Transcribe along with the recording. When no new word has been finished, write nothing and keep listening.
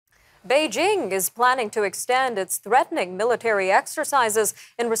Beijing is planning to extend its threatening military exercises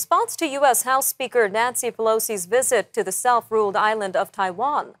in response to U.S. House Speaker Nancy Pelosi's visit to the self-ruled island of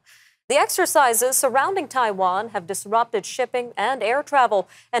Taiwan. The exercises surrounding Taiwan have disrupted shipping and air travel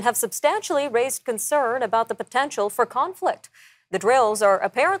and have substantially raised concern about the potential for conflict. The drills are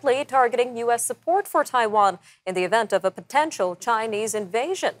apparently targeting U.S. support for Taiwan in the event of a potential Chinese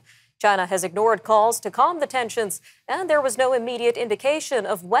invasion. China has ignored calls to calm the tensions, and there was no immediate indication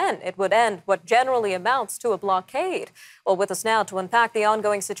of when it would end what generally amounts to a blockade. Well, with us now to unpack the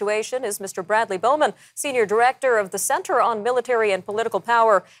ongoing situation is Mr. Bradley Bowman, Senior Director of the Center on Military and Political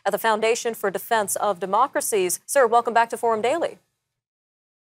Power at the Foundation for Defense of Democracies. Sir, welcome back to Forum Daily.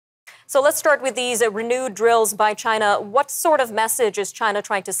 So let's start with these renewed drills by China. What sort of message is China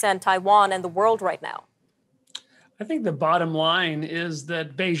trying to send Taiwan and the world right now? I think the bottom line is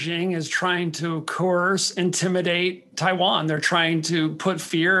that Beijing is trying to coerce, intimidate Taiwan. They're trying to put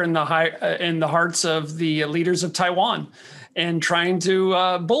fear in the hearts of the leaders of Taiwan and trying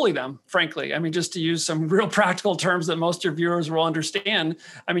to bully them, frankly. I mean, just to use some real practical terms that most of your viewers will understand.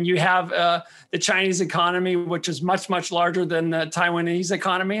 I mean, you have the Chinese economy, which is much, much larger than the Taiwanese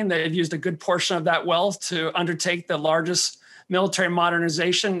economy, and they've used a good portion of that wealth to undertake the largest military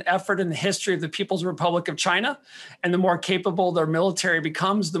modernization effort in the history of the People's Republic of China. And the more capable their military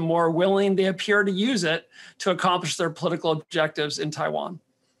becomes, the more willing they appear to use it to accomplish their political objectives in Taiwan.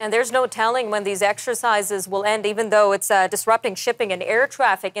 And there's no telling when these exercises will end, even though it's disrupting shipping and air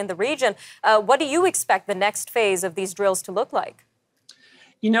traffic in the region. What do you expect the next phase of these drills to look like?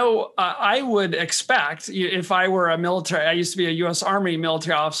 You know, I would expect, if I were I used to be a U.S. Army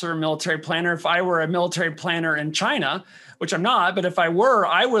military officer, military planner. If I were a military planner in China, which I'm not, but if I were,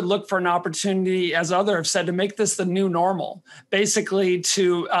 I would look for an opportunity, as others have said, to make this the new normal, basically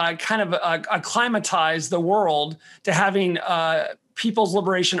to kind of acclimatize the world to having People's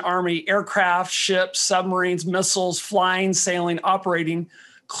Liberation Army aircraft, ships, submarines, missiles, flying, sailing, operating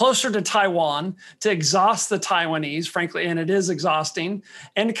closer to Taiwan, to exhaust the Taiwanese, frankly, and it is exhausting,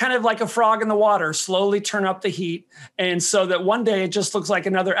 and kind of like a frog in the water, slowly turn up the heat. And so that one day it just looks like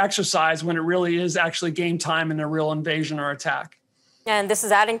another exercise when it really is actually game time and a real invasion or attack. And this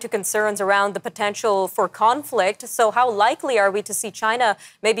is adding to concerns around the potential for conflict. So how likely are we to see China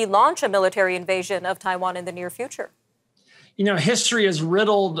maybe launch a military invasion of Taiwan in the near future? You know, history is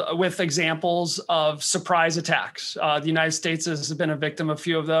riddled with examples of surprise attacks. The United States has been a victim of a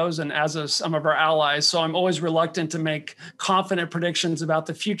few of those, and as have some of our allies. So I'm always reluctant to make confident predictions about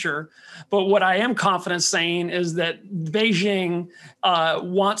the future. But what I am confident saying is that Beijing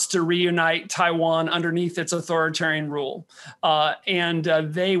wants to reunite Taiwan underneath its authoritarian rule. And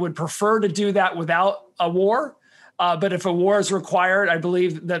they would prefer to do that without a war. But if a war is required, I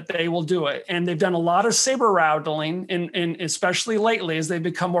believe that they will do it. And they've done a lot of saber rattling, especially lately as they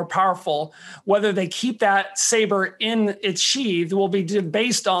become more powerful. Whether they keep that saber in its sheath will be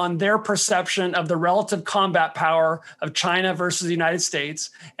based on their perception of the relative combat power of China versus the United States.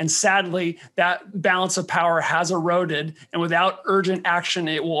 And sadly, that balance of power has eroded. And without urgent action,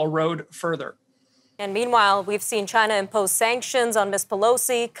 it will erode further. And meanwhile, we've seen China impose sanctions on Ms.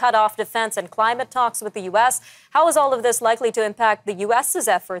 Pelosi, cut off defense and climate talks with the U.S. How is all of this likely to impact the U.S.'s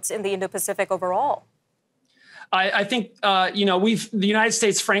efforts in the Indo-Pacific overall? I think, the United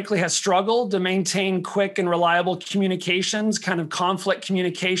States, frankly, has struggled to maintain quick and reliable communications, kind of conflict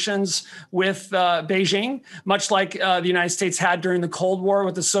communications with Beijing, much like the United States had during the Cold War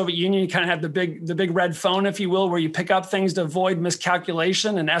with the Soviet Union. You kind of have the big red phone, if you will, where you pick up things to avoid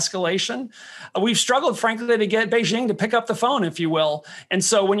miscalculation and escalation. We've struggled, frankly, to get Beijing to pick up the phone, if you will. And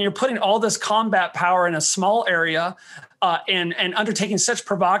so when you're putting all this combat power in a small area, and undertaking such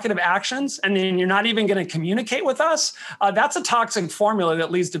provocative actions, and then you're not even going to communicate with us, that's a toxic formula that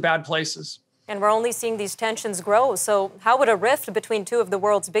leads to bad places. And we're only seeing these tensions grow. So how would a rift between two of the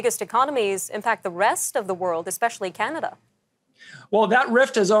world's biggest economies impact the rest of the world, especially Canada? Well, that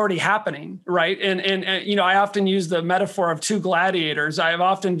rift is already happening, right? And I often use the metaphor of two gladiators. I have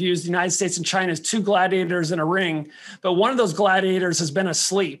often used the United States and China as two gladiators in a ring, but one of those gladiators has been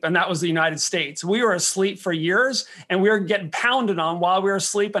asleep, and that was the United States. We were asleep for years, and we were getting pounded on while we were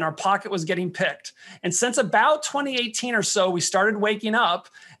asleep, and our pocket was getting picked. And since about 2018 or so, we started waking up,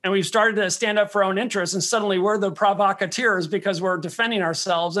 and we've started to stand up for our own interests, and suddenly we're the provocateurs because we're defending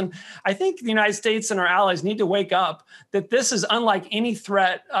ourselves. And I think the United States and our allies need to wake up that this is unlike unlike any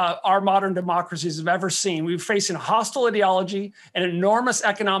threat our modern democracies have ever seen. We're facing a hostile ideology, an enormous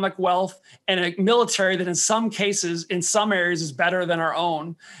economic wealth, and a military that in some cases, in some areas, is better than our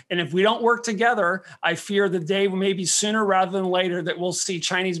own. And if we don't work together, I fear the day may be sooner rather than later that we'll see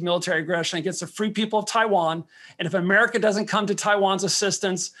Chinese military aggression against the free people of Taiwan. And if America doesn't come to Taiwan's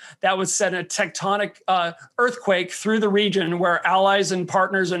assistance, that would send a tectonic earthquake through the region where allies and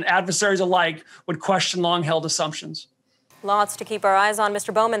partners and adversaries alike would question long-held assumptions. Lots to keep our eyes on.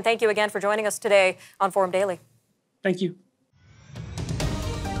 Mr. Bowman, thank you again for joining us today on Forum Daily. Thank you.